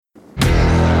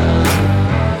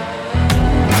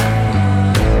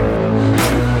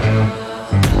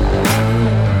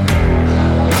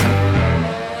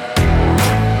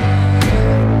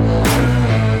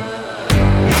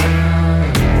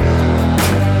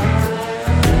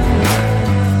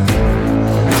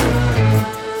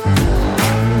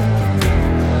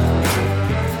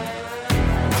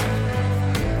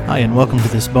and welcome to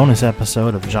this bonus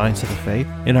episode of Giants of the Faith.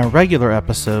 In our regular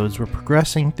episodes, we're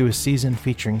progressing through a season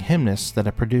featuring hymnists that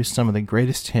have produced some of the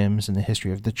greatest hymns in the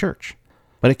history of the church.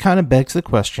 But it kind of begs the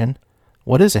question,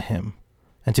 what is a hymn?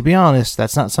 And to be honest,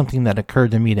 that's not something that occurred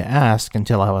to me to ask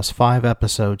until I was 5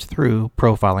 episodes through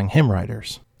profiling hymn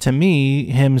writers. To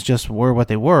me, hymns just were what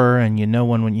they were, and you know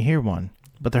one when you hear one.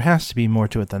 But there has to be more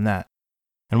to it than that.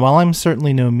 And while I'm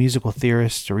certainly no musical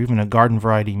theorist or even a garden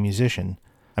variety musician,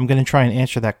 I'm going to try and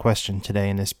answer that question today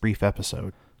in this brief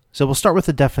episode. So we'll start with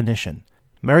the definition.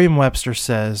 Merriam-Webster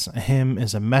says a hymn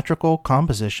is a metrical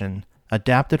composition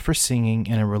adapted for singing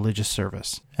in a religious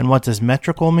service. And what does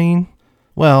metrical mean?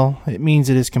 Well, it means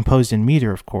it is composed in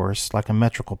meter, of course, like a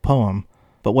metrical poem,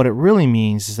 but what it really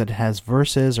means is that it has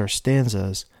verses or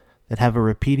stanzas that have a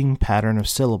repeating pattern of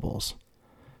syllables.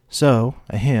 So,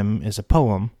 a hymn is a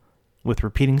poem with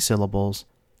repeating syllables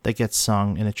that gets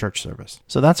sung in a church service.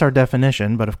 So that's our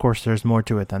definition, but of course there's more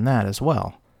to it than that as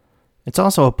well. It's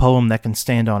also a poem that can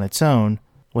stand on its own,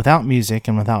 without music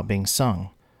and without being sung.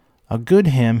 A good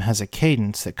hymn has a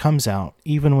cadence that comes out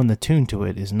even when the tune to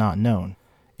it is not known.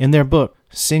 In their book,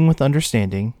 Sing with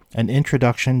Understanding, An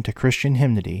Introduction to Christian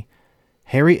Hymnody,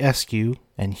 Harry Eskew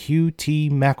and Hugh T.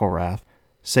 McElrath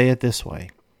say it this way: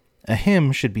 a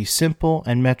hymn should be simple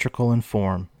and metrical in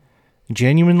form,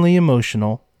 genuinely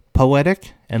emotional,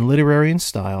 poetic and literary in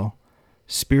style,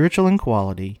 spiritual in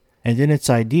quality, and in its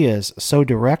ideas so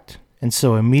direct and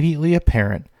so immediately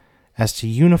apparent as to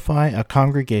unify a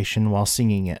congregation while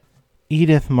singing it.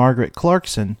 Edith Margaret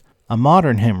Clarkson, a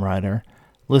modern hymn writer,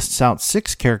 lists out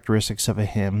 6 characteristics of a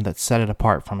hymn that set it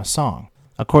apart from a song.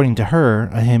 According to her,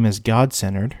 a hymn is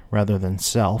God-centered rather than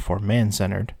self or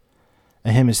man-centered.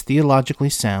 A hymn is theologically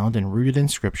sound and rooted in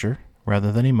Scripture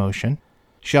rather than emotion.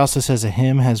 She also says a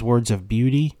hymn has words of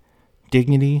beauty,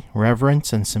 dignity,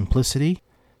 reverence, and simplicity.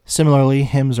 Similarly,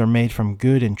 hymns are made from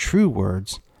good and true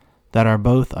words that are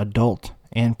both adult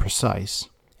and precise.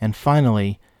 And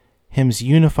finally, hymns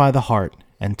unify the heart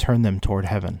and turn them toward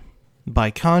heaven.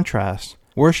 By contrast,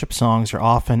 worship songs are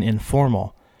often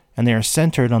informal, and they are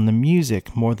centered on the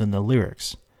music more than the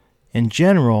lyrics. In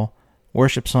general,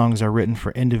 worship songs are written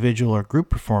for individual or group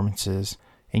performances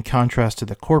in contrast to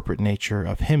the corporate nature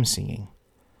of hymn singing.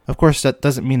 Of course, that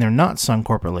doesn't mean they're not sung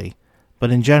corporately, but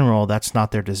in general, that's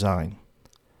not their design.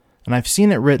 And I've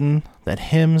seen it written that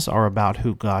hymns are about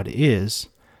who God is,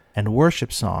 and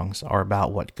worship songs are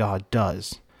about what God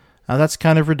does. Now that's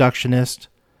kind of reductionist,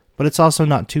 but it's also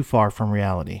not too far from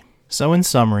reality. So in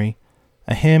summary,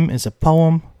 a hymn is a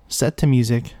poem set to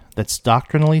music that's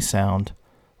doctrinally sound,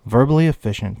 verbally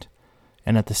efficient,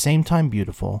 and at the same time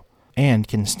beautiful, and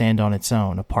can stand on its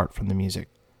own apart from the music.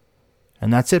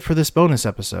 And that's it for this bonus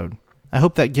episode. I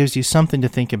hope that gives you something to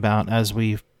think about as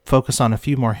we focus on a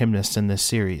few more hymnists in this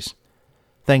series.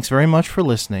 Thanks very much for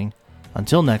listening.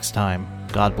 Until next time,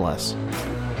 God bless.